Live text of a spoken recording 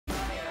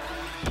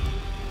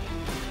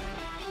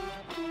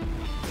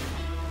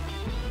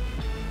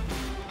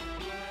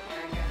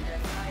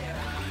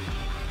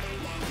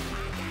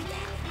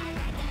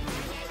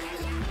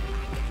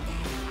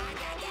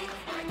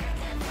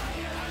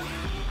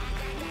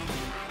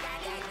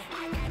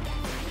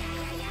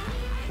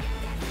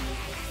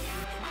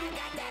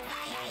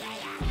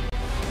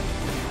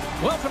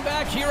Welcome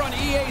back here on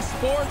EA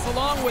Sports.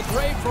 Along with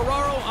Ray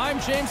Ferraro,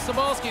 I'm James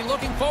Cebulski.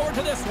 Looking forward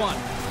to this one.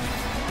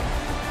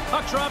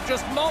 Puck drop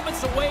just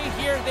moments away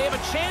here. They have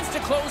a chance to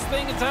close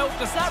things out.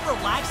 Does that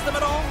relax them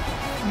at all?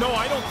 No,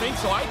 I don't think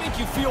so. I think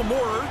you feel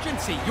more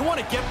urgency. You want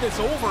to get this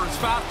over as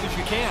fast as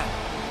you can.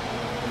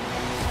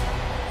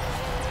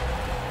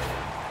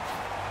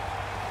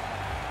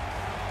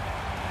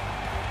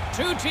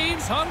 Two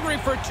teams hungry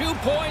for 2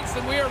 points,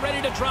 and we are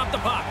ready to drop the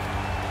puck.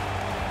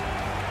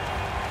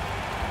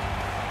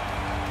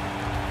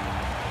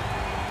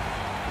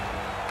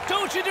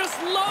 Don't you just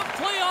love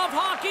playoff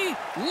hockey?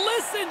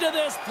 Listen to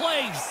this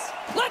place.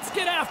 Let's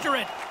get after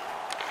it.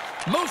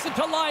 Moves it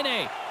to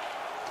Laine.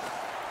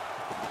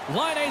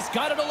 Laine's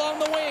got it along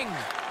the wing.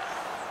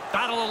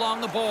 Battle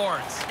along the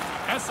boards.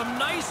 Has some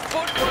nice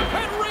footwork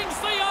and rings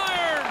the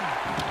iron.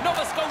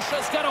 Nova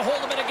Scotia's got a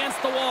hold of it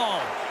against the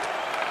wall.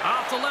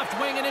 Off the left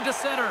wing and into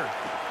center.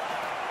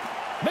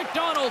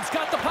 McDonald's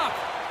got the puck.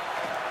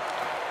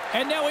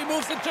 And now he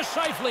moves it to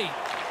Scheifele.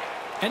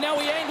 And now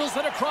he angles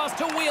it across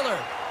to Wheeler.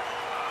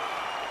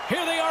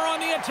 Here they are on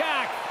the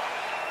attack.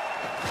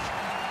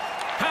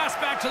 Pass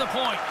back to the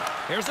point.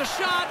 Here's a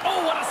shot.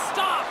 Oh, what a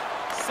stop.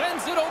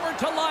 Sends it over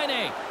to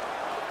Laine.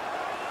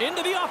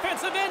 Into the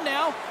offensive end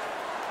now.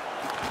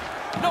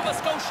 Nova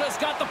Scotia's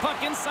got the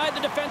puck inside the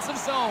defensive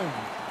zone.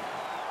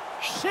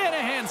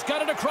 Shanahan's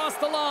got it across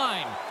the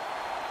line.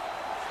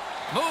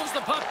 Moves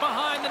the puck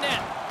behind the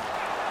net.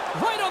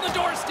 Right on the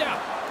doorstep.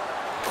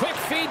 Quick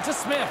feed to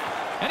Smith.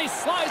 And he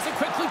slides it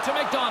quickly to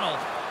McDonald.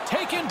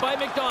 Taken by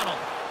McDonald.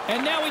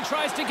 And now he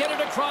tries to get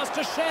it across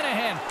to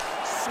Shanahan.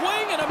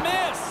 Swing and a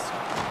miss.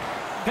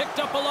 Picked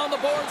up along the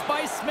boards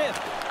by Smith.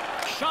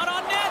 Shot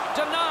on net.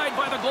 Denied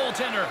by the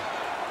goaltender.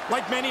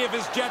 Like many of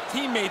his Jet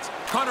teammates,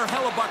 Connor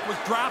Hellebuck was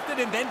drafted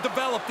and then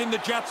developed in the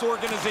Jets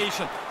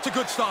organization. It's a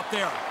good stop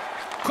there.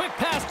 Quick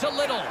pass to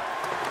Little.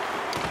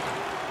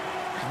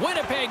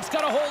 Winnipeg's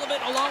got a hold of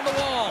it along the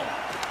wall.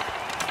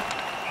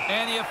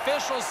 And the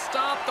officials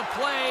stop the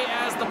play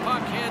as the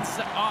puck hits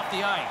off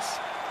the ice.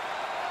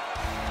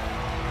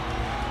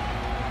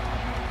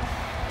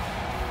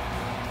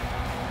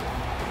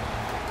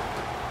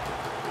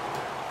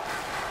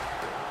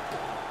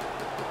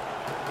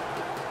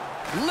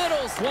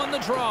 Little's won the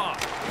draw.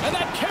 And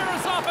that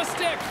carries off a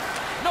stick.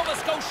 Nova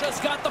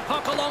Scotia's got the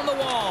puck along the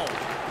wall.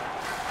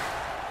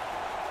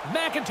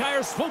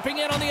 McIntyre swooping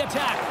in on the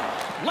attack.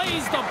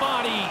 Lays the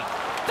body.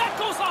 That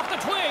goes off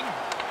the twig.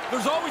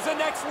 There's always a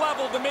next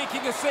level to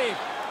making a save.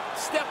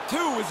 Step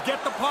 2 is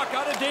get the puck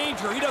out of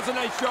danger. He does a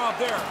nice job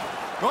there.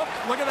 Oh,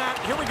 look at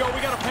that. Here we go. We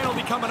got a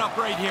penalty coming up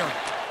right here.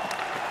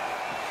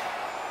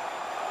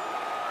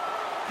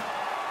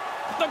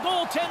 The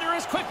goaltender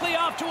is quickly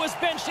off to his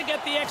bench to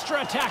get the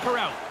extra attacker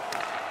out.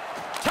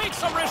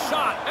 Takes a wrist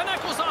shot, and that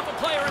goes off a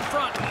player in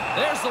front.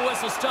 There's the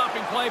whistle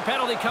stopping play.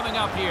 Penalty coming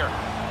up here.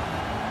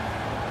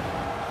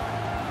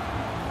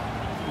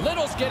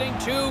 Little's getting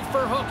 2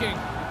 for hooking.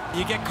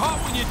 You get caught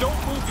when you don't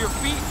move your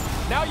feet.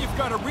 Now you've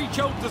got to reach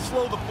out to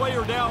slow the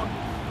player down.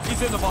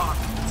 He's in the box.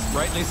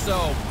 Rightly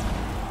so.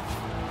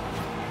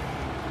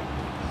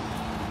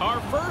 Our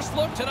first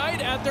look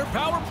tonight at their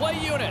power play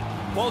unit.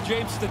 Well,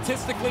 James,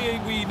 statistically,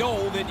 we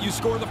know that you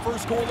score the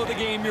first goal of the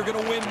game, you're going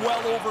to win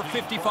well over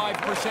 55%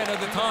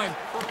 of the time.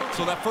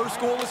 So that first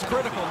goal is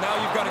critical. Now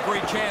you've got a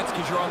great chance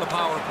because you're on the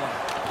power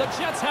play. The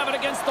Jets have it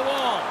against the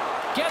wall.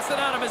 Gets it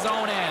out of his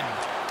own end.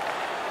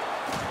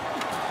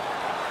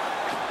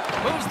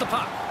 Moves the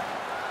puck.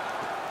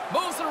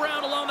 Moves it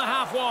around along the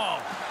half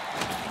wall.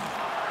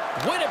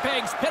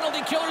 Winnipeg's penalty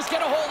killers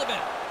get a hold of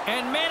it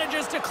and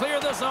manages to clear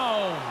the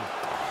zone.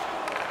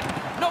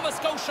 Nova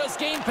Scotia's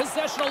gained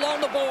possession along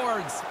the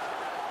boards.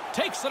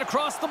 Takes it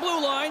across the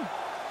blue line.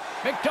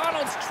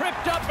 McDonald's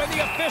tripped up and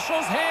the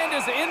official's hand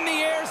is in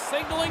the air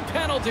signaling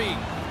penalty.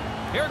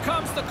 Here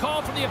comes the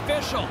call from the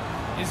official.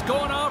 He's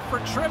going out for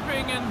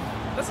tripping, and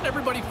doesn't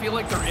everybody feel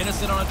like they're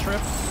innocent on a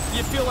trip?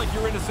 You feel like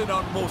you're innocent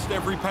on most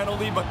every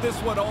penalty, but this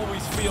one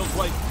always feels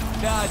like,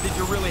 nah, did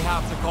you really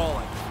have to call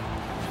it?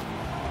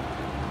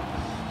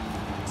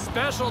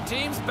 Special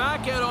teams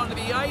back out onto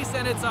the ice,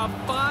 and it's a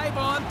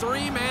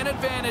 5-on-3 man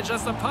advantage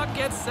as the puck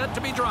gets set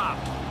to be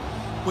dropped.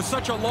 With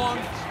such a long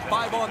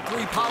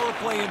 5-on-3 power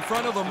play in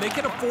front of them, they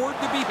can afford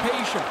to be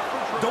patient.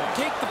 Don't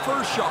take the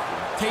first shot.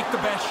 Take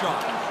the best shot.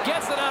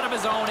 Gets it out of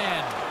his own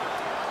end.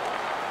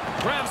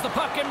 Grabs the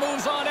puck and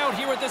moves on out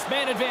here with this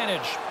man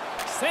advantage.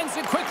 Sends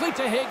it quickly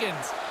to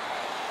Higgins.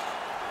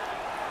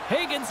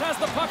 Higgins has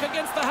the puck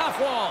against the half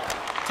wall.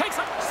 Takes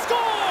it,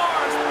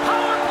 scores!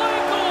 Power play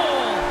goal!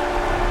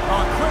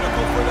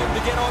 Critical for them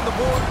to get on the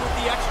board with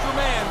the extra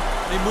man.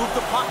 They move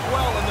the puck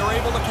well and they're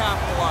able to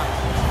capitalize.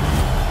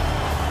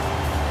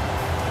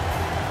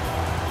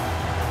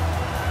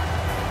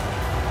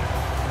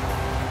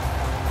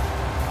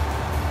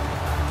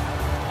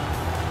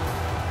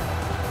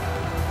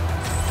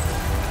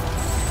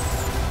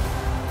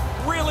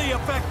 Really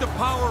effective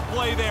power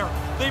play there.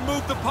 They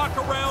move the puck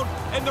around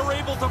and they're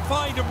able to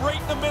find him right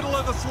in the middle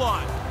of the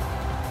slot.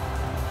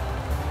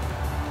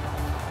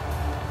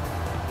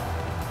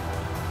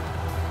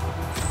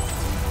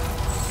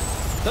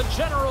 The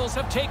Generals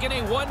have taken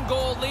a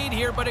one-goal lead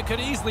here, but it could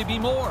easily be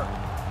more.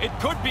 It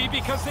could be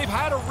because they've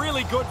had a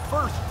really good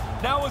first.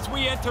 Now as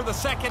we enter the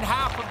second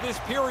half of this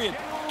period,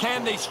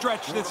 can they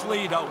stretch this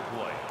lead out?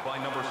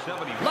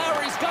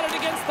 Lowry's got it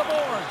against the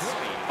boards.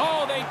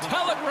 Oh, they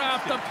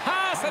telegraphed the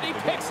pass, and he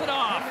picks it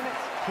off.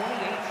 28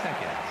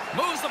 seconds.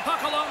 Moves the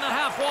puck along the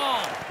half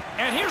wall.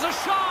 And here's a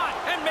shot,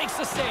 and makes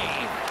the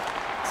save.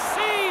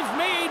 Save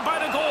made by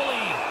the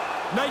goalie.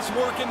 Nice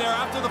work in there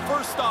after the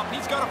first stop.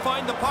 He's got to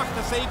find the puck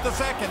to save the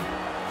second.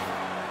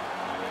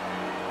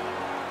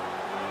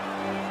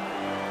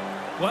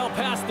 Well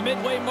past the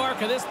midway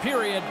mark of this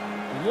period,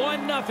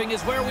 1-0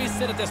 is where we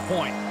sit at this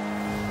point.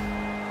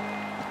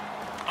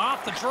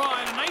 Off the draw,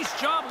 and a nice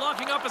job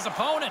locking up his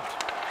opponent.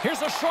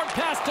 Here's a short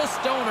pass to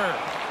Stoner.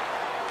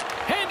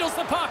 Handles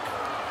the puck.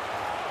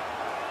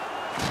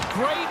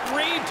 Great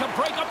read to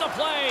break up the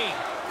play.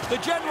 The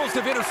Generals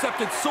have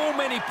intercepted so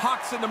many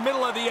pucks in the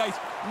middle of the ice.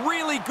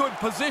 Really good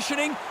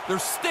positioning. Their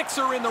sticks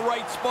are in the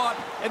right spot,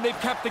 and they've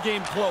kept the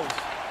game close.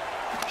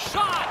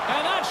 Shot,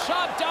 and that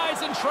shot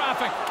dies in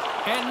traffic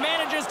and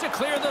manages to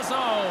clear the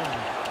zone.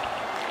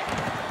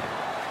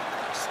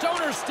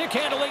 Stoner stick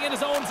handling in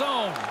his own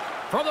zone.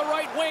 From the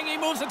right wing, he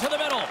moves it to the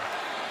middle.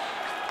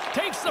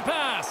 Takes the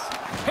pass.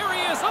 Here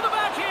he is on the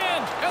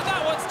backhand, and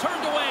that one's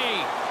turned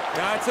away.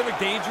 Yeah, it's in a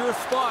dangerous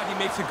spot. He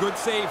makes a good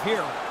save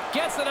here.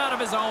 Gets it out of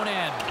his own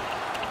end.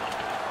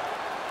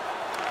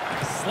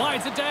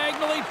 Slides it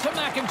diagonally to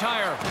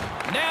McIntyre.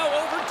 Now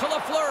over to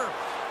Lafleur.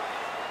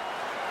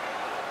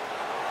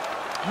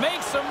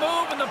 Makes a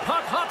move, and the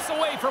puck hops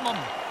away from him.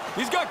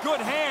 He's got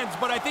good hands,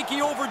 but I think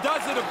he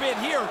overdoes it a bit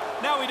here.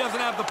 Now he doesn't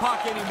have the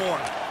puck anymore.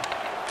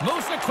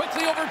 Moves it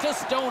quickly over to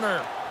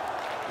Stoner.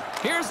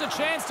 Here's a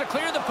chance to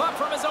clear the puck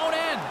from his own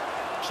end.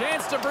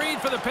 Chance to breathe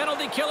for the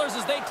penalty killers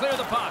as they clear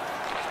the puck.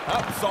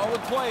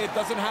 Solid play. It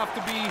doesn't have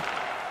to be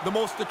the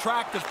most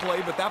attractive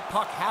play, but that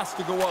puck has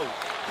to go out.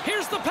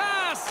 Here's the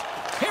pass.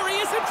 Here he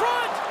is in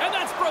front, and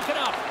that's broken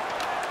up.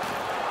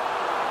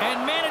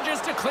 And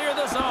manages to clear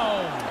the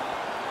zone.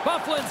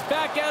 Bufflin's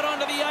back out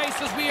onto the ice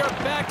as we are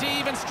back to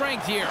even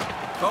strength here.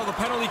 Well, the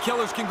penalty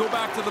killers can go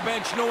back to the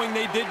bench knowing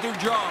they did their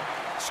job.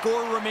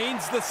 Score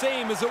remains the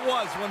same as it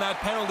was when that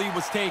penalty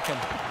was taken.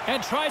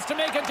 And tries to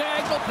make a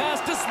diagonal pass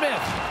to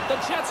Smith. The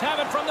Jets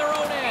have it from their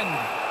own end.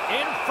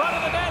 In front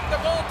of the net, the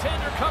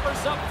goaltender covers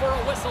up for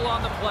a whistle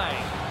on the play.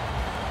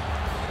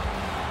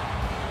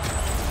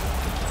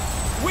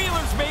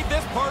 Wheeler's made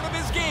this part of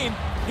his game.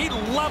 He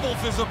levels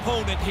his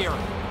opponent here.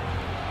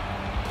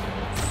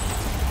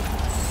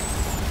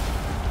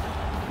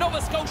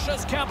 Nova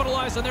Scotia's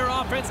capitalized on their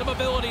offensive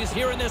abilities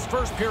here in this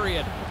first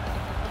period.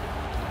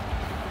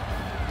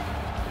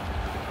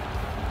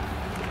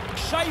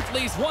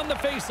 Scheifele's won the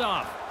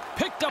faceoff.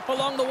 Picked up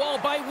along the wall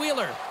by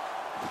Wheeler.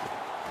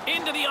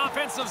 Into the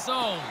offensive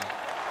zone.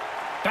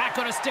 Back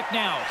on a stick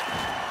now.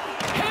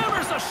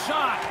 Hammers a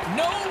shot.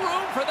 No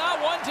room for that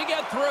one to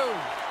get through.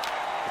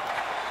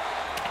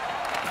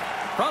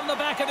 From the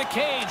back of the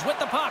cage with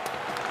the puck.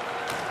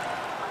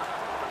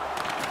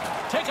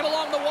 Taken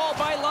along the wall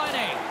by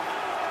Laine.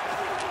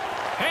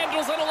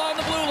 Handles it along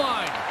the blue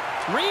line.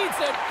 Reads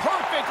it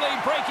perfectly,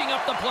 breaking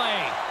up the play.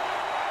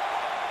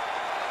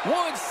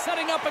 Woods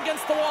setting up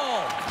against the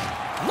wall.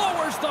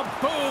 Lowers the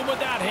boom with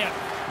that hit.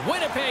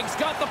 Winnipeg's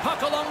got the puck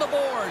along the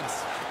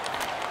boards.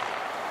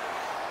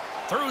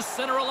 Through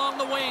center along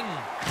the wing.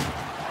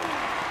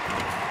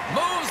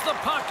 Moves the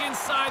puck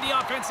inside the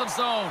offensive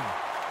zone.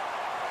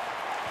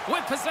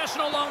 With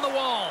possession along the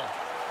wall.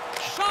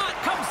 Shot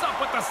comes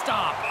up with the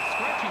stop.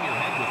 Scratching your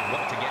head with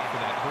what to get for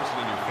that person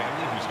in your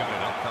family who's got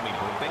an upcoming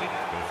birthday?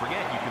 Don't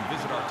forget, you can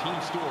visit our team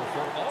store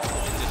for all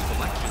of this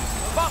collection.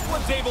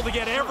 Bufflin's able to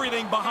get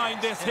everything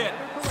behind this hit.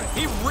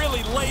 He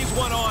really lays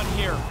one on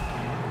here.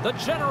 The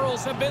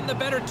Generals have been the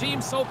better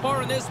team so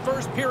far in this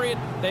first period.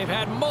 They've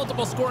had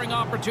multiple scoring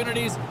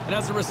opportunities, and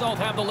as a result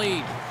have the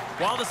lead.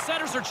 While the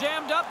centers are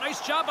jammed up,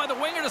 nice job by the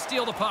winger to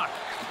steal the puck.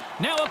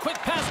 Now a quick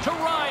pass to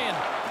Ryan.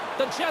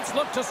 The Jets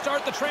look to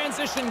start the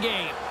transition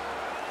game.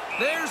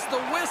 There's the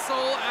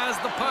whistle as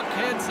the puck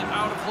heads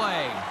out of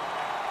play.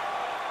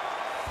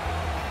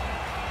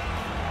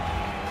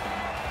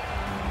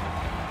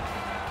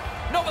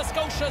 Nova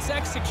Scotia's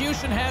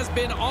execution has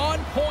been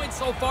on point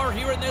so far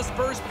here in this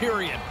first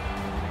period.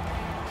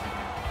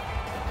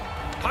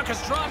 Puck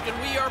is dropped and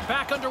we are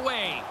back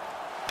underway.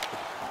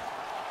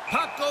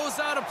 Puck goes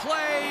out of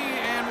play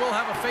and we'll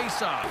have a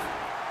face-off.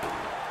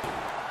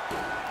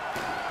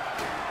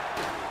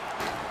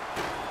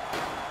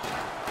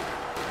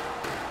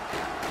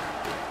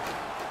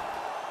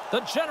 The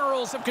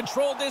Generals have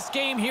controlled this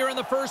game here in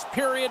the first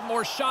period.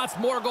 More shots,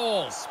 more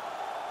goals.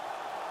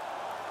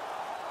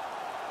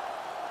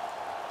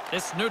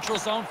 This neutral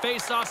zone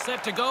face-off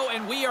set to go,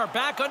 and we are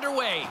back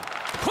underway.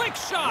 Quick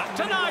shot,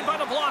 denied by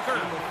the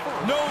blocker.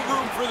 No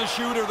room for the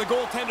shooter. The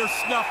goaltender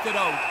snuffed it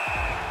out.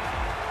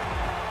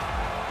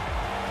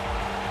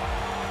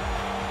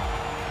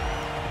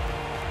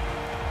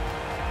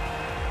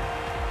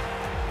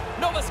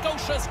 Nova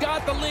Scotia's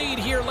got the lead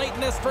here late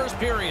in this first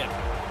period.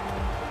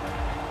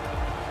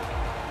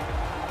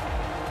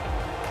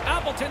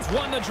 Hamilton's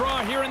won the draw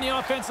here in the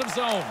offensive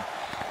zone.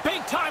 Big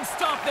time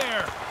stop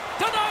there.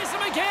 Denies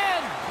him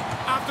again.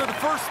 After the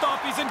first stop,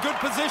 he's in good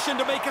position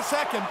to make a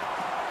second.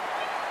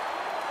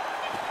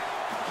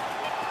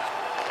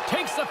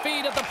 Takes the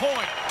feed at the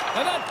point.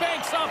 And that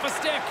banks off a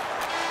stick.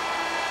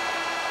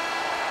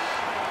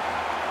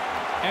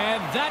 And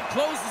that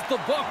closes the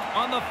book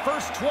on the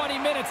first 20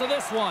 minutes of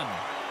this one.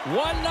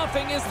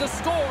 1-0 is the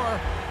score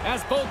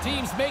as both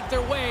teams make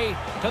their way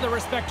to their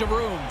respective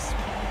rooms.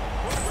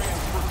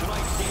 Programs for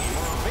tonight's game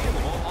are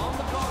available on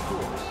the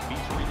concourse,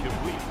 featuring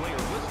complete player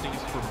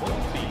listings for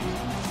both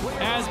teams.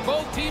 As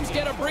both teams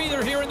get a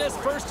breather here in this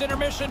first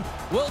intermission,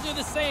 we'll do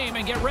the same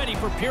and get ready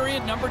for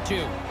period number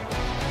 2.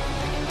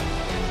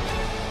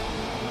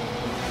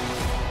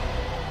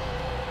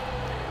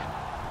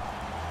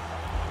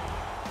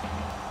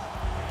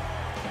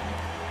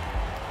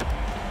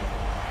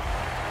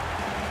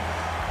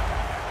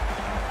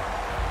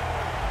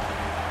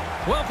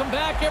 Welcome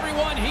back,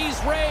 everyone. He's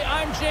Ray.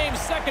 I'm James.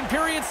 Second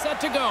period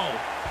set to go.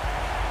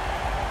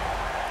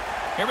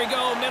 Here we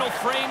go. Middle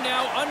frame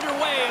now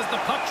underway as the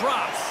puck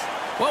drops.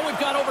 Well, we've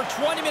got over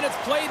 20 minutes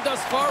played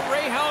thus far.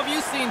 Ray, how have you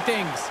seen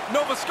things?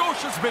 Nova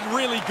Scotia's been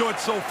really good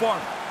so far.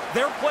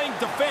 They're playing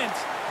defense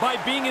by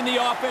being in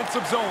the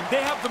offensive zone.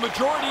 They have the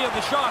majority of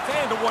the shots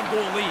and a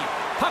 1-goal lead.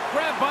 Puck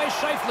grab by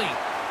Scheifele.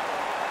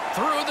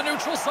 Through the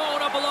neutral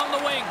zone up along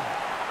the wing.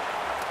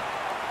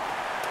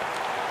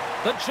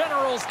 The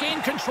Generals gain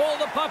control of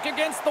the puck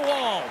against the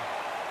wall.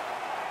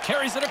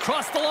 Carries it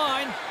across the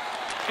line.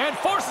 And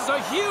forces a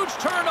huge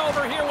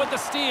turnover here with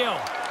the steal.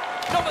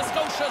 Nova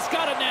Scotia's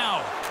got it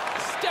now.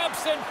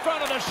 Steps in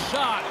front of the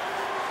shot.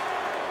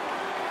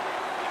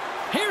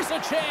 Here's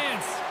a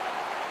chance.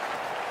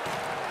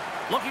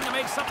 Looking to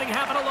make something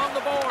happen along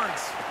the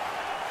boards.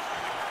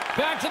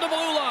 Back to the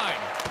blue line.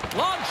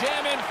 Long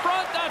jam in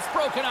front. That's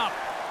broken up.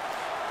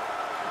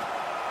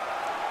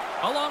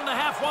 Along the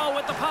half wall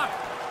with the puck.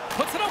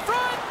 Puts it up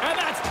front, and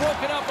that's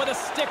broken up with a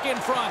stick in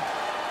front.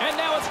 And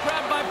now it's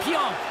grabbed by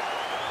Pionk.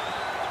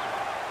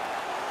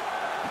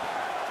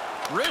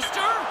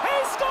 Wrister, he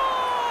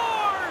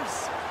scores!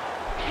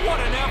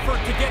 What an effort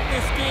to get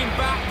this game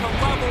back to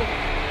level.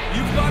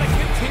 You've got to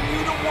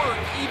continue to work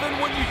even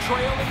when you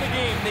trail in the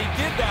game. They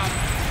did that,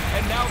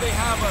 and now they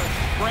have a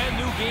brand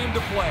new game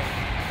to play.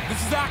 This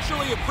is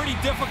actually a pretty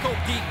difficult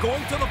deep.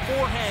 Going to the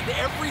forehand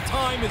every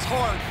time is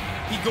hard.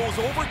 He goes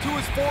over to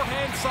his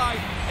forehand side,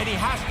 and he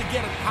has to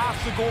get it past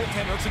the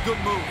goaltender. It's a good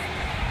move.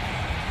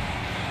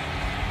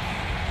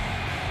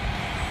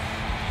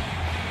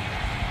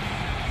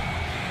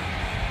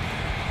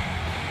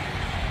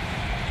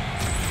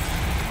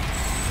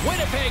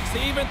 Winnipeg's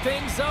to even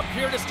things up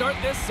here to start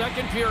this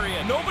second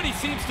period. Nobody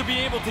seems to be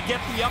able to get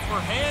the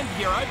upper hand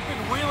here. I've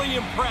been really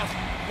impressed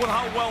with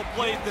how well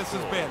played this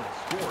has been.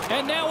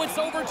 And now it's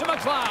over to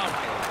McLeod.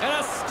 And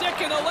a stick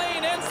in the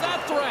lane ends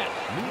that threat.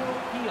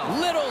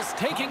 Little's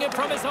taking it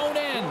from his own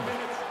end.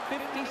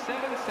 57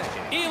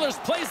 seconds. Ehlers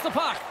plays the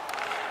puck.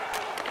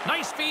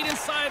 Nice feed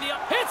inside the...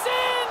 It's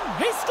in!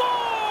 He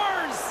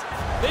scores!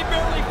 They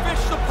barely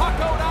fished the puck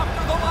out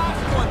after the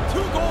last one.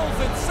 2 goals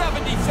in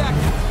 70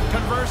 seconds.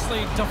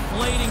 Conversely,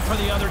 deflating for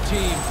the other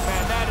team.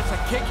 Man, that is a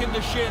kick in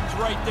the shins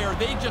right there.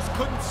 They just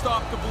couldn't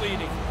stop the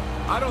bleeding.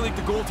 I don't think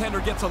the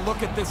goaltender gets a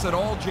look at this at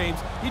all, James.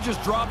 He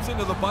just drops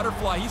into the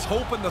butterfly. He's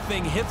hoping the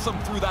thing hits him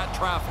through that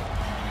traffic.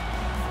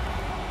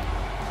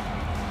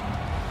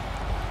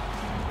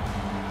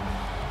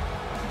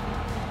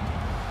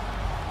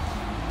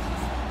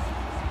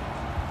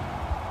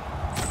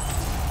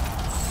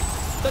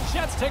 The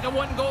Jets take a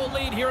 1-goal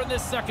lead here in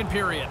this second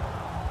period.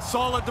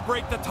 Solid to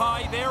break the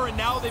tie there, and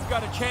now they've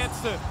got a chance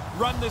to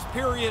run this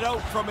period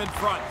out from in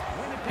front.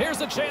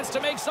 Here's a chance to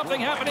make something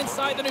happen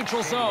inside the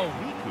neutral zone.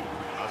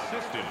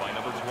 Assisted by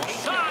number 20.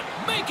 Shot,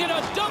 making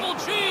a double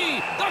G.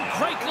 The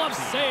great glove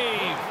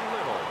save.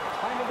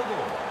 Time of the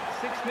goal,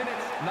 6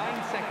 minutes,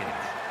 9 seconds.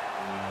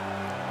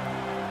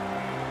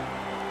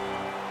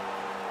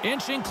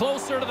 Inching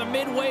closer to the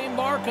midway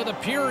mark of the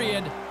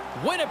period,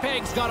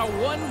 Winnipeg's got a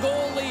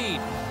 1-goal lead.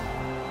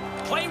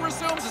 Play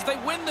resumes as they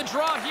win the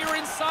draw here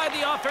inside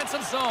the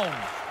offensive zone.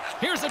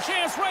 Here's a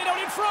chance right out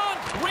in front.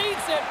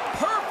 Reads it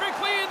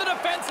perfectly in the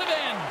defensive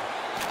end.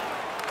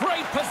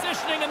 Great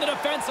positioning in the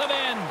defensive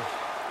end.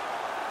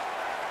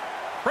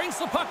 Brings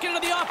the puck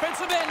into the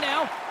offensive end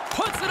now.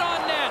 Puts it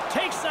on net.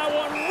 Takes that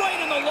one right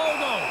in the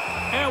logo.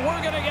 And we're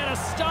going to get a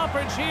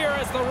stoppage here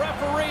as the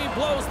referee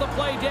blows the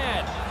play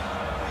dead.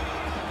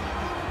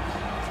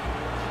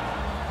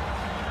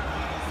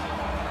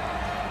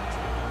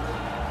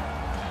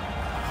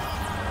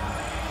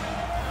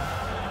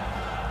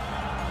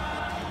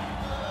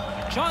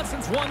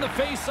 Johnson's won the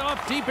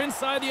face-off deep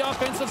inside the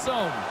offensive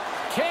zone.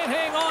 Can't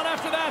hang on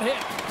after that hit.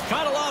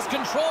 Kind of lost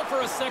control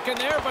for a second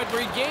there, but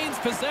regains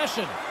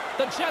possession.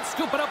 The Jets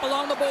scoop it up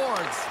along the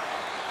boards.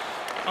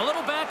 A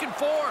little back and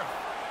forth.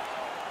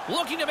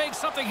 Looking to make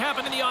something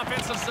happen in the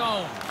offensive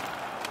zone.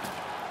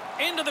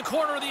 Into the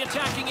corner of the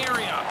attacking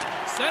area.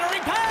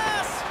 Centering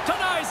pass.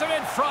 Denies him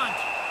in front.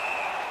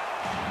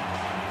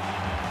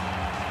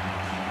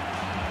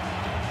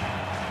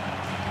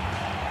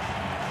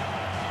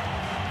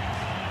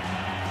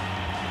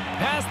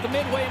 past the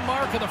midway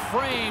mark of the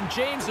frame.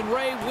 James and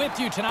Ray with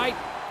you tonight.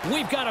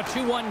 We've got a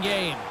 2-1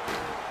 game.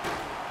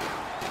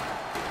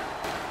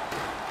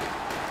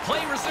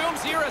 Play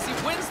resumes here as he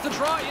wins the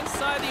draw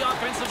inside the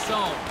offensive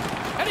zone.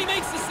 And he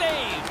makes the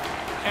save.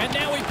 And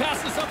now he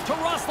passes up to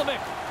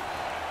Roslovic.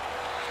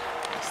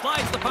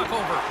 Slides the puck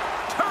over.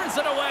 Turns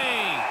it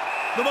away.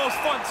 The most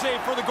fun save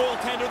for the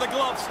goaltender, the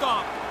glove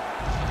stop.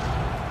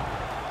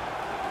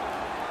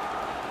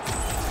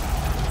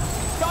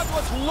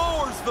 Douglas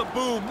lowers the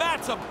boom.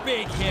 That's a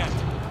big hit.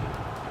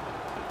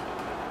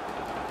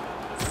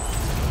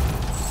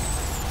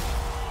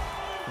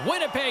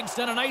 Winnipeg's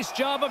done a nice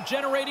job of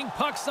generating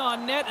pucks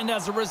on net, and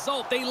as a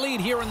result, they lead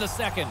here in the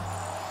second.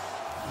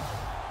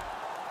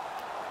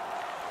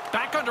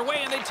 Back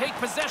underway, and they take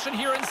possession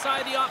here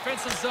inside the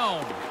offensive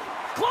zone.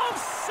 Glove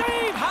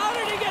save! How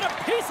did he get a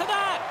piece of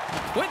that?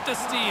 With the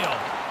steal.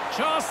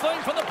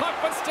 Jostling for the puck,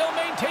 but still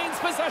maintains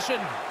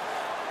possession.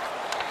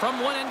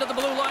 From one end of the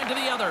blue line to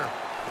the other.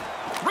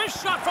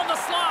 Wrist shot from the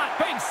slot.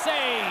 Big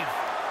save.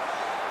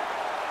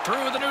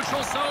 Through the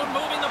neutral zone,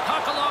 moving the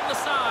puck along the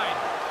side.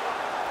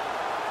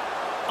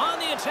 On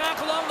the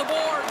attack along the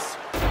boards.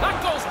 That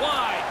goes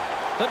wide.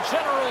 The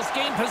Generals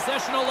gain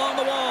possession along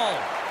the wall.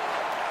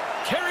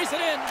 Carries it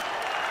in.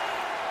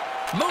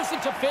 Moves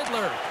it to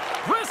Fiddler.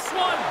 Wrists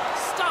one.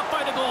 Stopped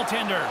by the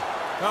goaltender.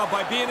 Now,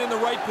 by being in the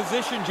right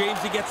position,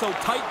 James, he gets so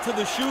tight to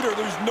the shooter,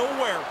 there's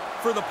nowhere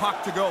for the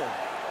puck to go.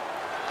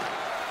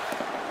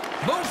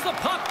 Moves the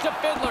puck to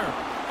Fiddler.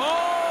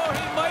 Oh,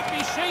 he might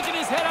be shaking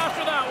his head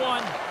after that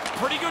one.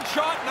 Pretty good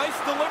shot. Nice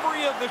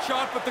delivery of the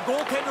shot, but the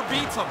goaltender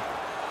beats him.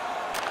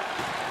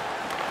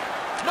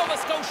 Nova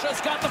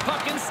Scotia's got the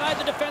puck inside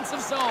the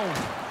defensive zone.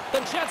 The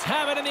Jets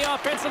have it in the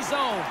offensive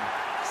zone.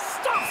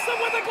 Stops him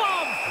with a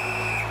glove.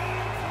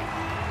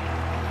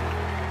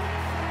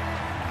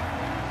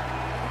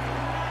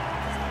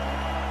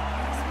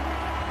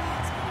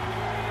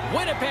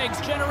 Winnipeg's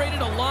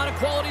generated a lot of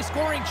quality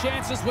scoring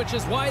chances, which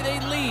is why they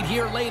lead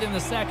here late in the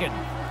second.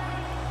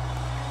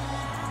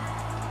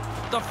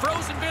 The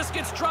frozen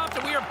biscuits dropped,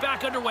 and we are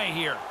back underway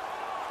here.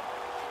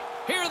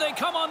 Here they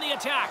come on the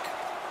attack.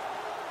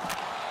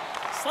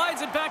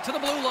 Slides it back to the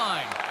blue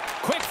line.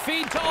 Quick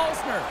feed to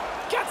Olsner.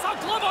 Gets a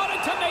glove on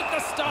it to make the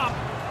stop.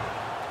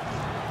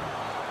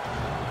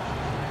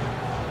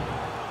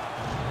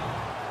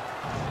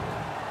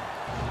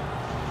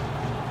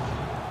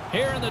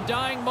 Here in the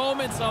dying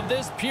moments of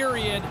this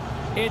period,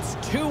 it's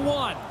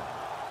 2-1.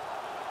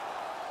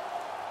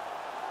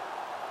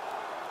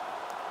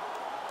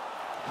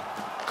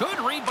 Good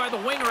read by the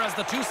winger as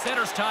the two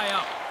centers tie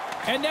up.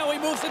 And now he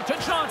moves it to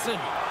Johnson.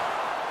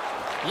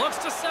 Looks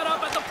to set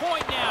up at the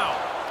point now.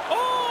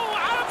 Oh,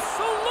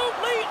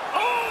 absolutely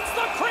owns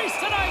the crease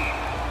tonight.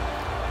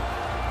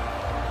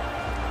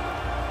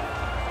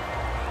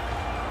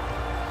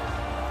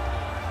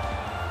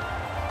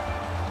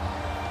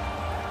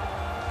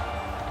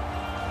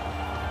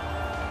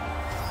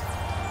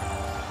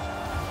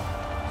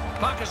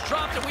 Puck is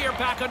dropped, and we are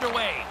back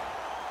underway.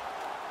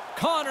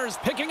 Connors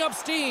picking up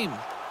steam.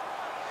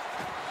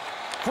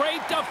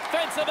 Great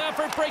defensive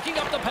effort breaking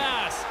up the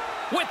pass.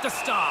 With the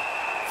stop.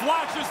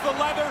 Flashes the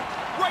leather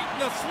right in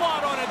the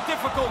slot on a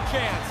difficult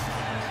chance.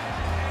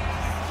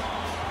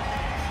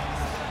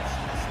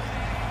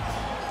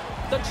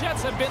 The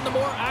Jets have been the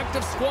more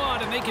active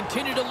squad, and they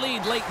continue to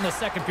lead late in the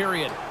second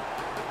period.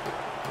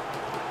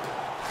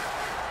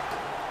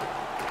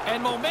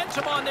 And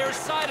momentum on their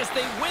side as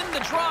they win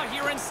the draw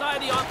here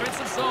inside the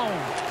offensive zone.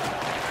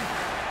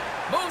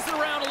 Moves it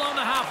around along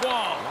the half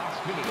wall.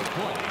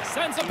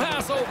 Sends a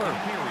pass over.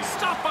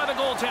 Stopped by the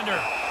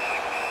goaltender.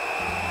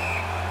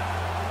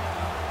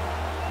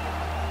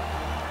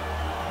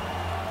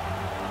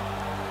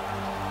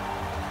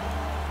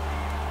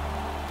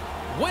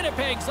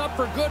 Winnipeg's up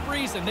for good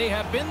reason. They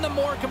have been the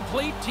more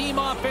complete team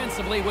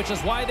offensively, which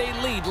is why they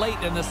lead late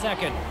in the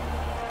second.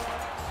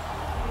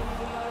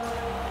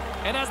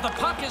 And as the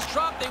puck is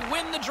dropped, they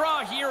win the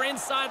draw here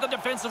inside the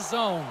defensive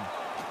zone.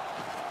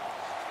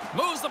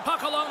 Moves the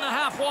puck along the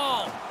half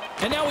wall.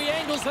 And now he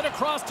angles it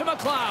across to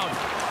McLeod.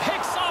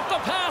 Picks off the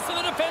pass in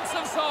the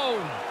defensive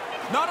zone.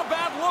 Not a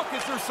bad look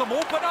as there's some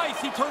open ice.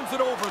 He turns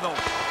it over, though.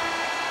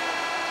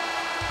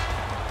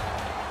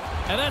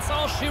 And that's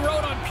all she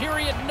wrote on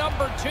period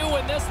number 2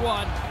 in this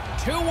one.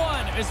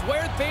 2-1 is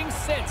where things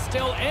sit.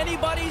 Still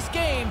anybody's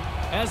game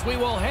as we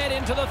will head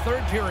into the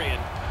third period.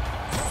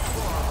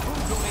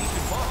 Food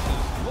donation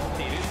boxes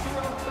located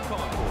throughout the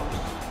concourse.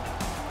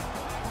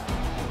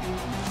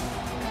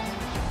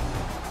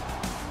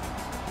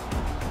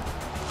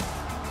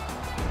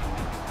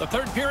 The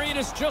third period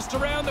is just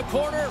around the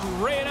corner.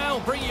 Ray and I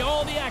will bring you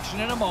all the action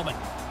in a moment.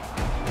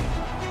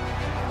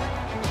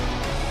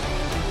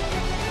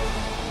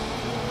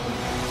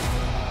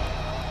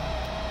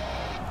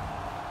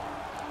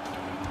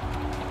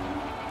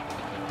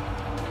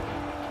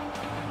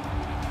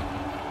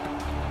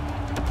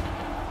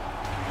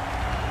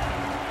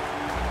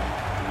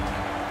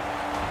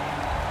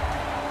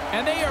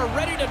 And they are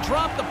ready to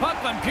drop the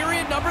puck on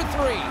period number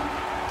 3.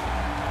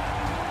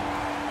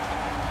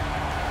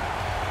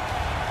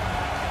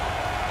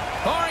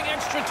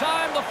 extra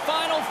time, the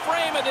final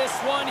frame of this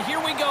one.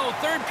 Here we go.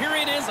 Third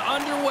period is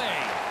underway.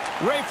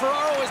 Ray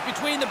Ferraro is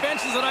between the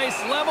benches at ice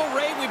level.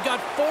 Ray, we've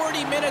got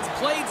 40 minutes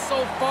played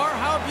so far.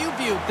 How have you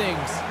viewed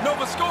things?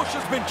 Nova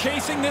Scotia's been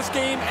chasing this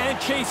game and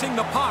chasing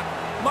the puck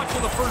much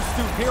of the first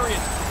two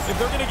periods. If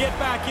they're going to get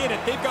back in it,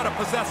 they've got to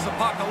possess the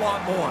puck a lot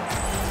more.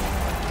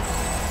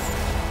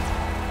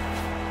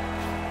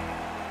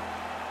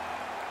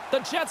 The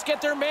Jets get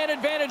their man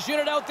advantage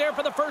unit out there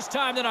for the first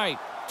time tonight.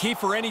 Key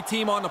for any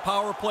team on the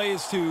power play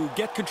is to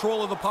get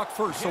control of the puck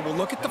first. So we'll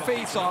look at the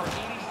face-off,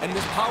 and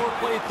this power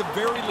play at the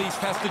very least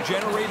has to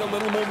generate a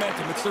little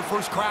momentum. It's their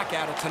first crack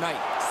at it tonight.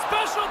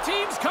 Special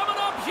teams coming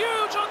up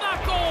huge on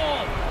that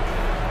goal.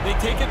 They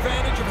take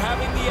advantage of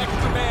having the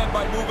extra man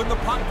by moving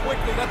the puck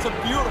quickly. That's a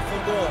beautiful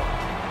goal.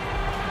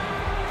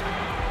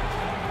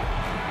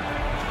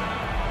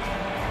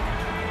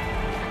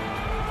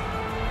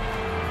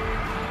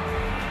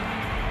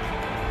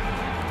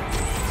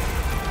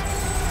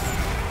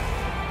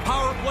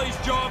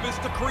 Play's job is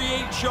to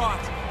create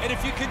shots, and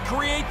if you can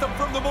create them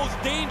from the most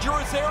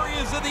dangerous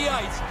areas of the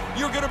ice,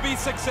 you're going to be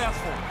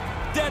successful.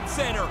 Dead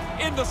center,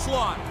 in the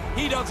slot,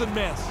 he doesn't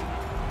miss.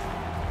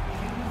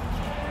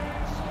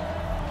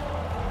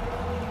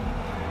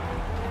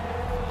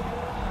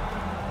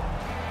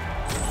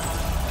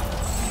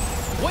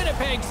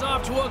 Winnipeg's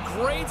off to a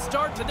great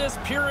start to this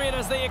period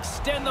as they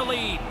extend the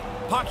lead.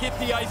 Puck hit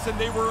the ice and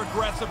they were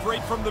aggressive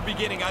right from the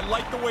beginning. I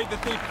like the way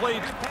that they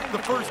played the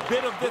first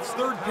bit of this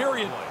third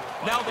period.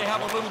 Now they have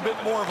a little bit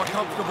more of a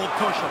comfortable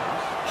cushion.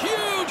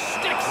 Huge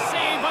stick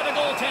save by the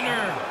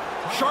goaltender.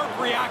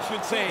 Sharp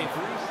reaction save.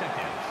 3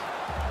 seconds.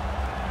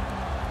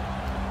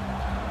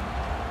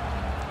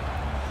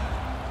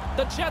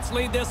 The Jets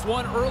lead this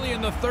one early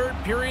in the third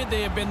period.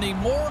 They have been the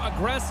more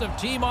aggressive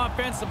team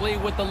offensively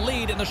with the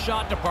lead in the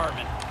shot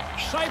department.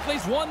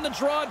 Scheifele's won the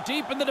draw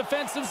deep in the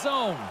defensive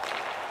zone.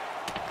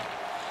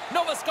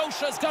 Nova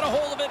Scotia's got a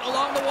hold of it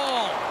along the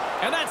wall.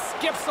 And that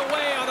skips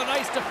away on a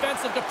nice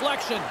defensive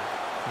deflection.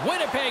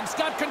 Winnipeg's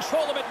got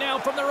control of it now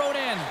from their own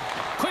end.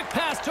 Quick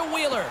pass to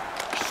Wheeler.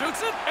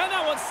 Shoots it, and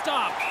that one's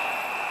stopped.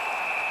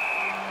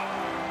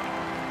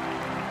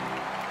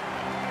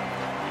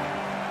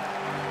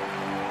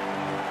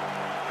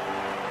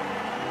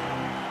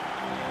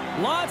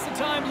 Lots of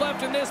time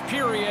left in this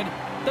period.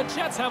 The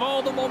Jets have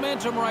all the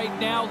momentum right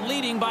now,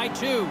 leading by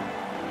 2.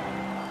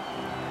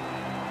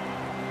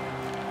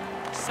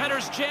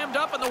 Center's jammed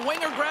up, and the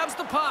winger grabs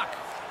the puck.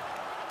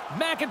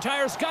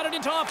 McIntyre's got it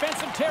into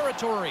offensive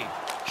territory.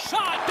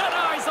 Shot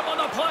denies him on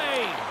the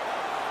play.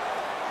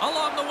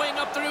 Along the wing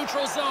up the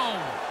neutral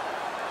zone.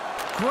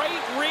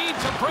 Great read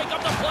to break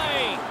up the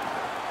play.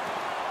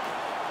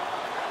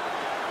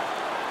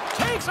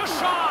 Takes a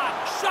shot.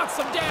 Shuts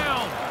him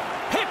down.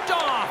 Picked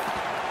off.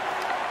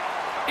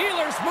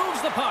 Ehlers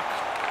moves the puck.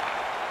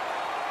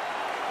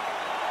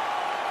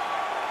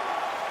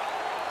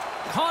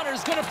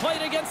 Connor's going to play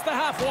it against the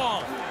half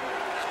wall.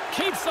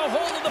 Keeps a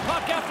hold of the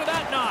puck after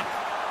that knock.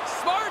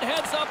 Smart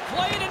heads up,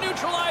 play to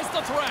neutralize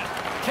the threat.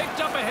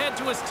 Kicked up ahead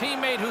to his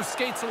teammate who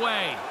skates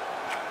away.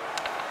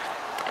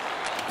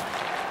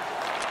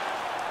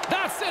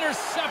 That's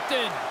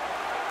intercepted.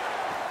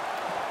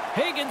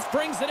 Higgins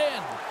brings it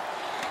in.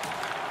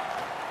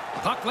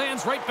 Puck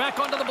lands right back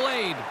onto the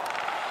blade.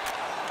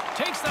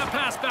 Takes that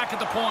pass back at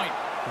the point.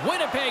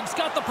 Winnipeg's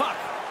got the puck.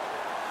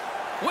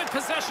 With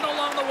possession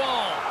along the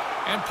wall.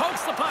 And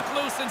pokes the puck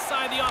loose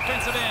inside the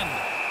offensive end.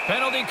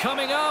 Penalty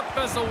coming up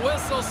as the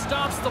whistle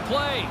stops the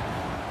play.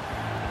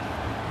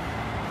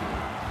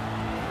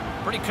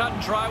 Pretty cut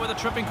and dry with a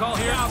tripping call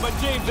here. Yeah, but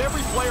James,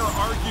 every player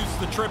argues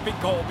the tripping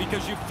call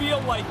because you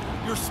feel like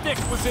your stick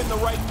was in the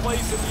right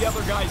place and the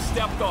other guy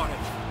stepped on it.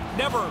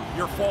 Never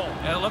your fault.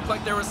 And it looked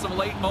like there was some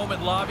late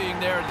moment lobbying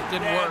there that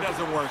didn't work. It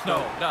doesn't work.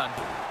 No, none.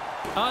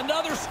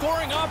 Another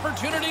scoring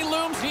opportunity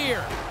looms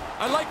here.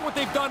 I like what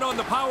they've done on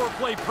the power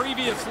play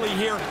previously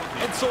here,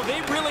 and so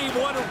they really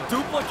want to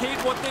duplicate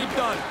what they've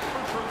done.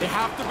 They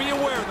have to be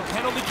aware the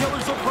penalty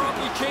killers will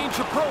probably change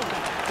approach.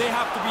 They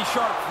have to be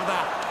sharp for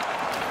that.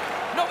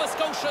 Nova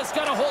Scotia's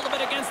got a hold of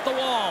it against the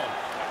wall.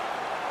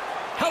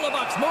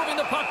 Hellebuck's moving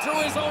the puck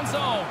through his own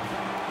zone.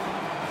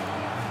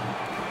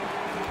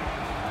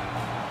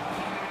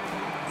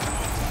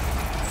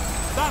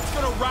 That's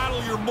going to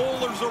rattle your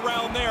molars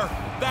around there.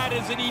 That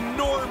is an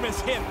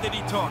enormous hit that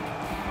he took.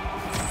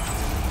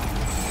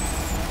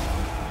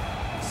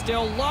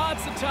 Still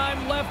lots of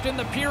time left in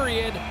the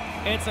period.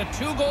 It's a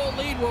 2-goal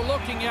lead we're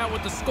looking at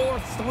with the score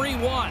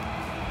 3-1.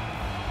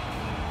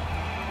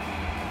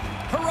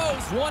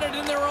 Perot's won it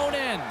in their own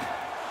end.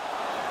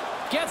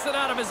 Gets it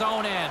out of his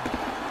own end.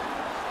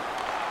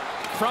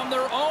 From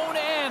their own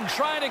end,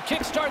 trying to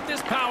kickstart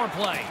this power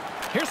play.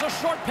 Here's a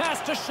short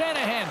pass to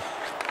Shanahan.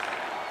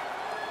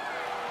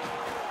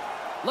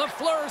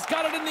 Lafleur's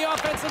got it in the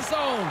offensive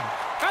zone.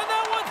 And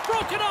that one's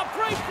broken up.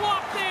 Great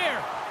block there.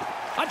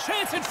 A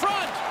chance in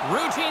front.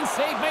 Routine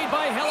save made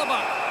by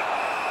Hellebuck.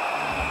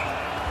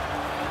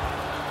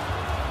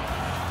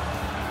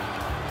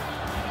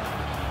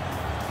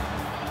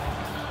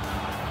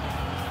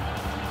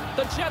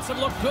 The Jets have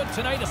looked good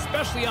tonight,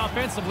 especially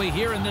offensively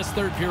here in this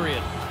third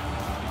period.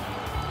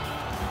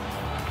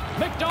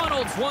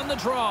 McDonald's won the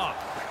draw.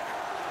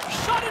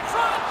 Shot in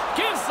front.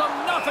 Gives them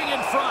nothing in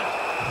front.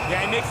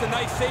 Yeah, he makes a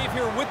nice save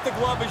here with the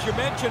glove, as you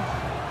mentioned,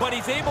 but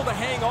he's able to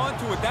hang on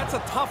to it. That's a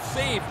tough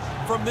save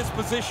from this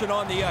position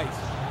on the ice.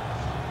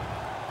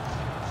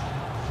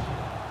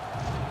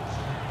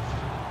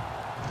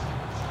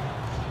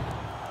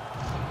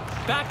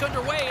 Back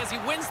underway as he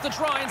wins the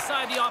draw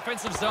inside the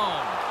offensive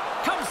zone.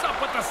 Comes up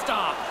with the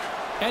stop.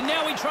 And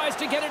now he tries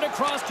to get it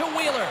across to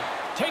Wheeler.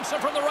 Takes it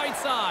from the right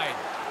side.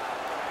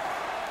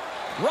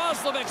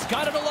 Roslovic's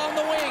got it along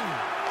the wing.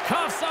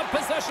 Coughs up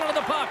possession of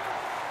the puck.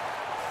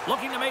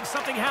 Looking to make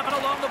something happen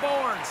along the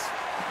boards.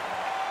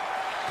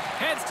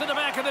 Heads to the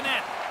back of the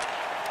net.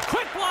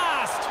 Quick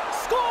blast.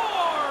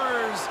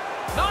 Scores!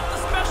 Not the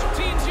special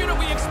teams unit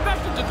we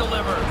expected to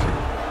deliver.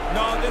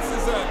 No, this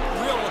is a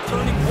real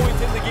turning point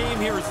in the game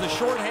here as the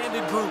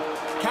shorthanded group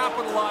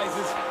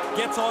capitalizes,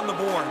 gets on the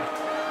board.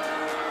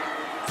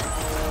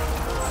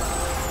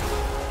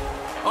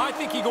 I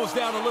think he goes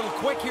down a little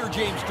quick here,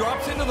 James.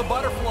 Drops into the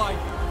butterfly,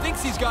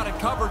 thinks he's got it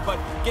covered, but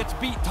gets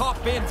beat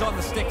top bins on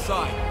the stick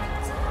side.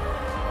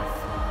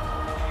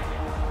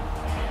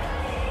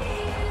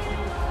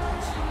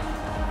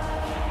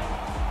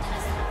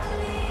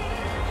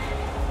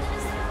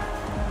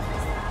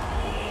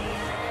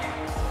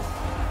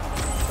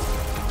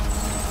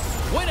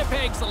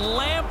 Winnipeg's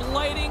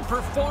lamp-lighting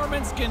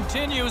performance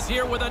continues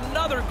here with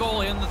another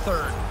goal in the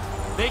third.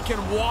 They can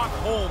walk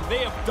home. They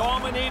have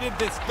dominated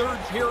this third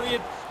period.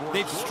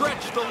 They've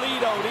stretched the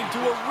lead out into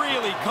a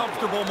really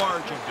comfortable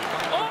margin.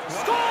 Oh,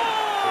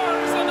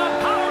 scores! And the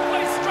power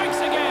play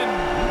strikes again.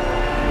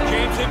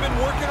 James, they've been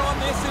working on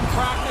this in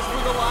practice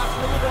for the last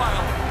little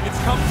while. It's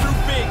come through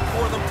big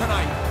for them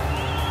tonight.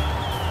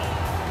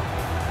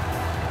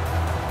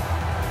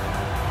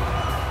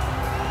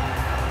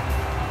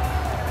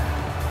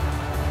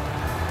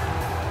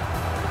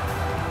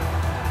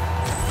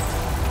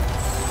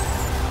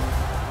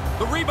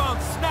 The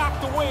rebound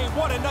snapped away.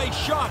 What a nice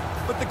shot.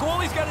 But the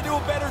goalie's got to do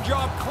a better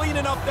job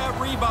cleaning up that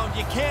rebound.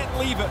 You can't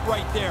leave it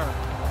right there.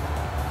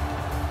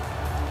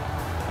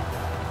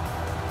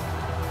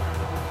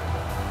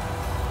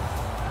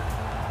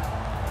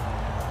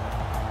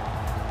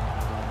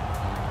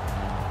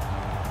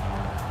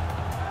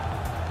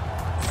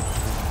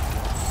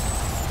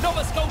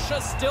 Nova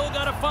Scotia's still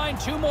got to find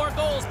 2 more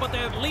goals, but they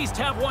at least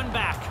have one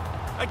back.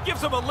 That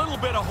gives them a little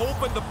bit of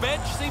hope, and the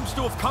bench seems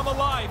to have come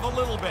alive a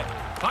little bit.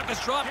 Puck is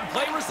dropped and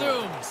play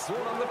resumes.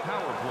 Scored on the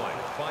power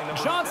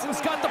play. Johnson's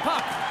got the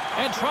puck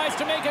and tries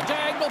to make a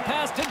diagonal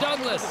pass to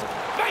Douglas.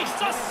 Makes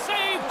a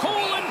save,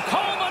 cool and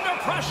calm under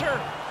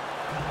pressure.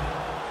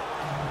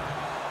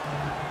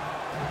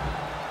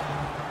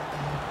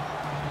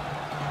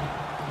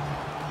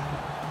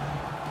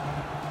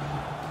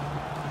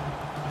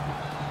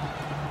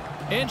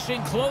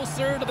 Inching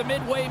closer to the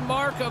midway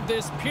mark of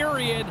this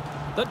period,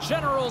 the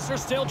Generals are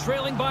still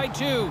trailing by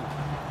 2.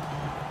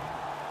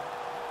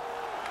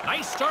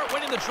 Nice start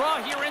winning the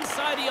draw here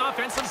inside the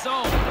offensive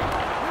zone.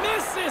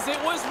 Misses. It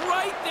was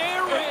right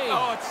there, Ray.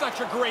 Oh, it's such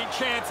a great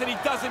chance, and he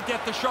doesn't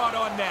get the shot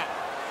on net.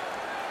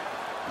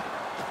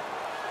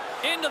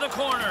 Into the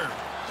corner.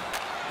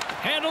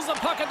 Handles the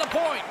puck at the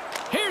point.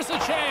 Here's a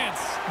chance.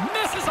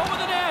 Misses over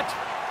the net.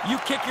 You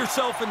kick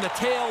yourself in the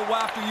tail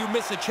after you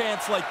miss a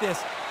chance like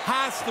this.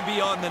 Has to be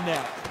on the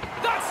net.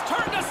 That's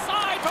turned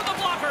aside from the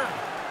blocker.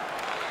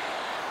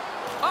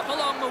 Up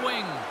along the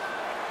wing.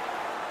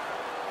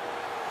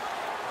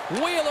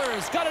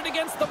 Wheeler's got it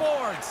against the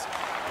boards.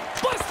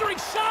 Blistering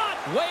shot.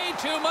 Way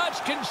too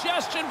much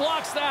congestion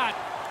blocks that.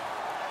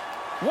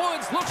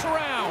 Woods looks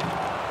around.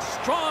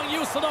 Strong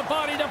use of the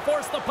body to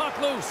force the puck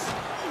loose.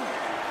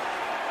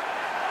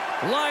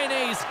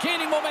 Laine's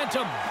gaining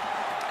momentum.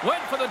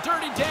 Went for the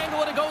dirty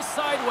dangle and it goes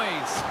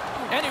sideways.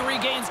 And he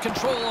regains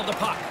control of the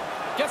puck.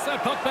 Gets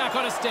that puck back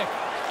on a stick.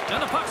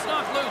 And the puck's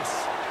knocked loose.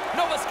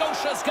 Nova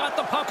Scotia's got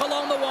the puck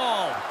along the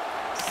wall.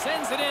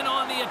 Sends it in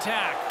on the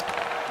attack.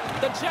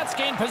 The Jets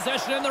gain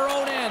possession in their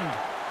own end.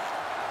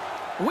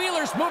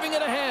 Wheeler's moving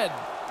it ahead.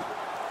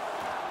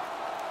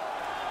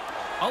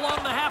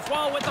 Along the half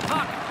wall with the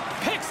puck.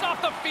 Picks off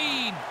the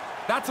feed.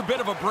 That's a bit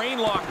of a brain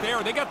lock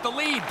there. They got the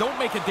lead. Don't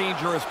make a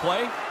dangerous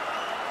play.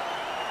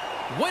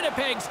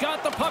 Winnipeg's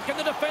got the puck in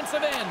the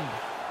defensive end.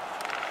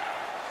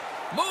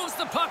 Moves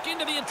the puck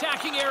into the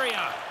attacking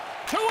area.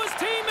 To his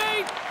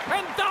teammate.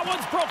 And that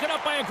one's broken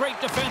up by a great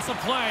defensive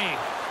play.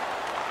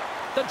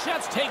 The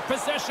Jets take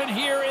possession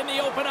here in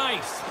the open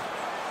ice.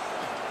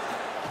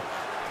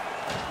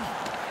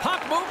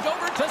 Puck moved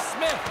over to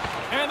Smith.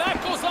 And that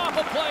goes off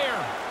a player.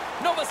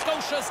 Nova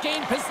Scotia's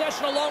gained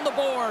possession along the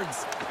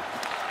boards.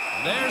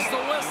 There's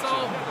the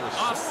whistle.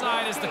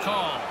 Offside is the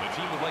call. The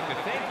team would like to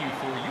thank you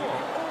for your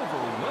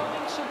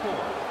overwhelming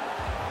support.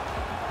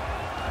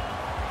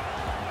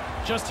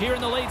 Just here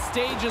in the late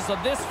stages of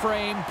this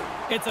frame,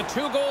 it's a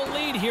 2-goal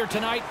lead here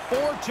tonight.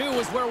 4-2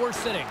 is where we're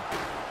sitting.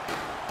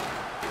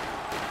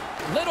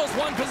 Little's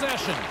won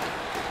possession.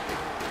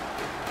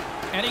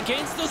 And he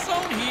gains the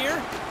zone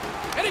here.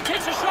 And he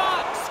takes a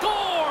shot.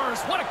 Scores!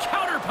 What a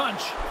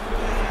counterpunch.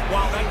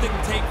 Wow, that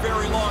didn't take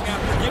very long.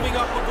 After giving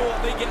up a goal,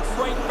 they get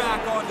right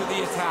back onto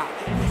the attack.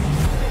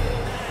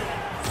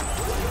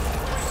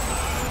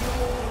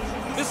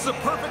 This is a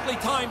perfectly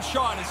timed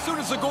shot. As soon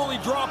as the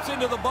goalie drops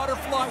into the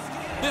butterfly,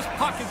 this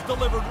puck is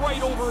delivered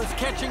right over his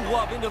catching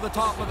glove into the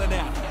top of the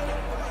net.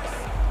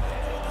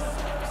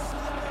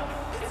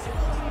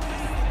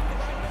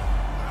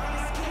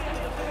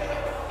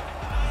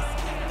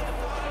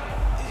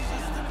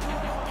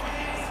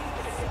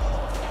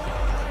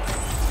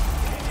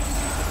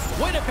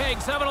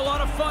 Winnipeg's having a lot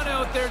of fun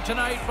out there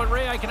tonight, but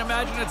Ray, I can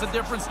imagine it's a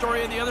different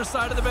story on the other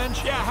side of the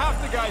bench. Yeah, half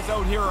the guys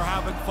out here are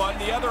having fun.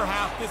 The other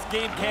half, this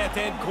game can't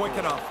end quick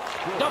enough.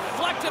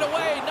 Deflected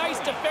away. Nice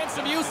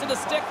defensive use of the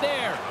stick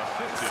there.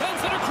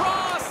 Sends it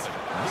across.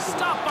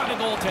 Stopped by the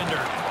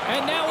goaltender.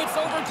 And now it's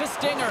over to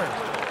Stinger.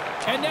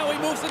 And now he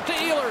moves it to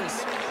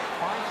Ehlers.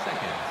 5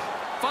 seconds.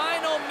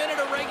 Final minute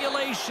of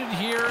regulation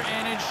here,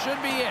 and it should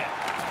be it.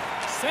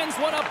 Sends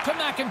one up to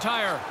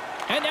McIntyre.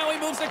 And now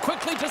he moves it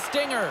quickly to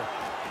Stinger.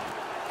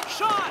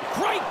 Shot!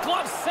 Great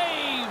glove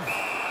save!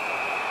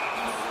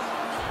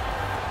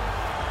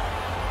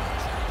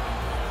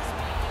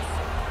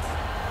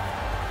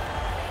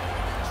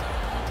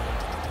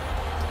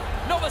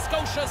 Nova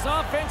Scotia's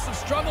offensive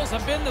struggles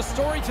have been the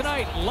story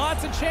tonight.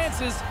 Lots of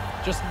chances,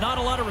 just not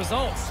a lot of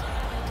results.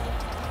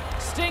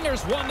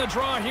 Stinger's won the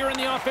draw here in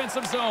the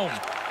offensive zone.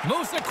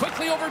 Moves it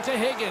quickly over to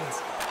Higgins.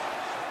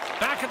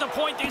 Back at the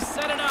point, they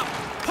set it up.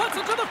 Puts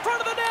it to the front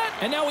of the net.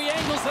 And now he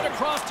angles it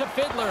across to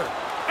Fiddler.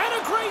 And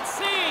a great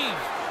save!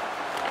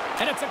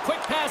 And it's a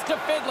quick pass to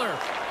Fiddler.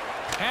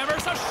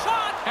 Hammers a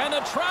shot! And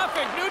the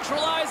traffic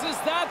neutralizes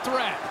that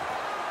threat.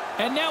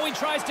 And now he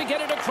tries to get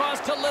it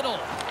across to Little.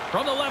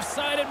 From the left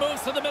side, it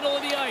moves to the middle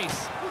of the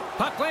ice.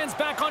 Puck lands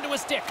back onto a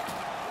stick.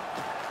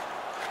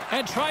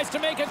 And tries to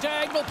make a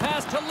diagonal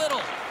pass to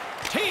Little.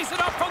 Tees it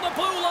up from the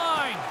blue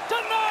line.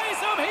 Denies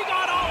him. He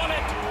got all of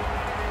it.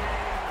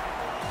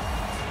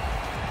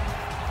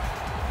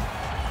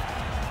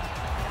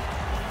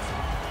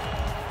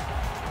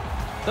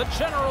 The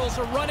Generals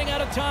are running out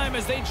of time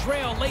as they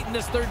trail late in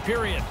this third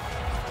period.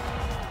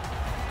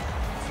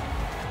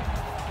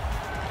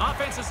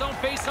 Offensive zone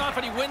face-off,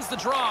 and he wins the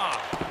draw.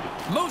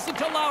 Moves it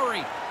to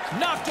Lowry.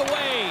 Knocked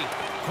away.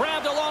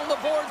 Grabbed along the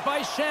boards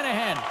by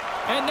Shanahan.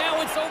 And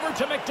now it's over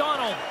to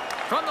McDonald.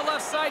 From the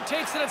left side,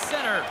 takes it at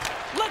center.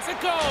 Lets it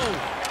go.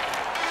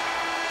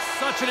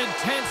 Such an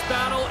intense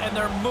battle, and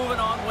they're moving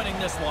on winning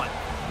this one.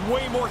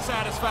 Way more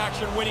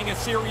satisfaction winning a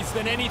series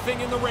than anything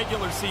in the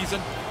regular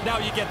season. Now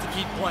you get to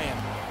keep playing.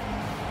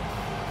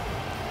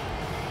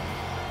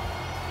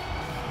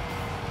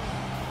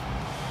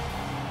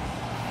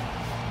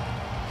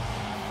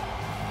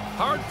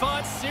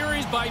 Hard-fought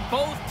series by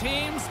both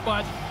teams,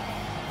 but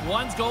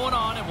one's going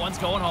on and one's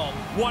going home.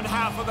 One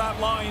half of that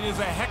line is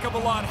a heck of a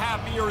lot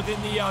happier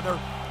than the other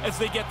as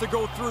they get to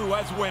go through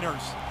as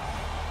winners.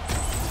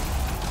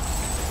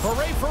 For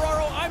Ray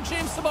Ferraro, I'm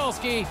James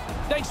Cybulski.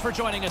 Thanks for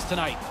joining us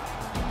tonight.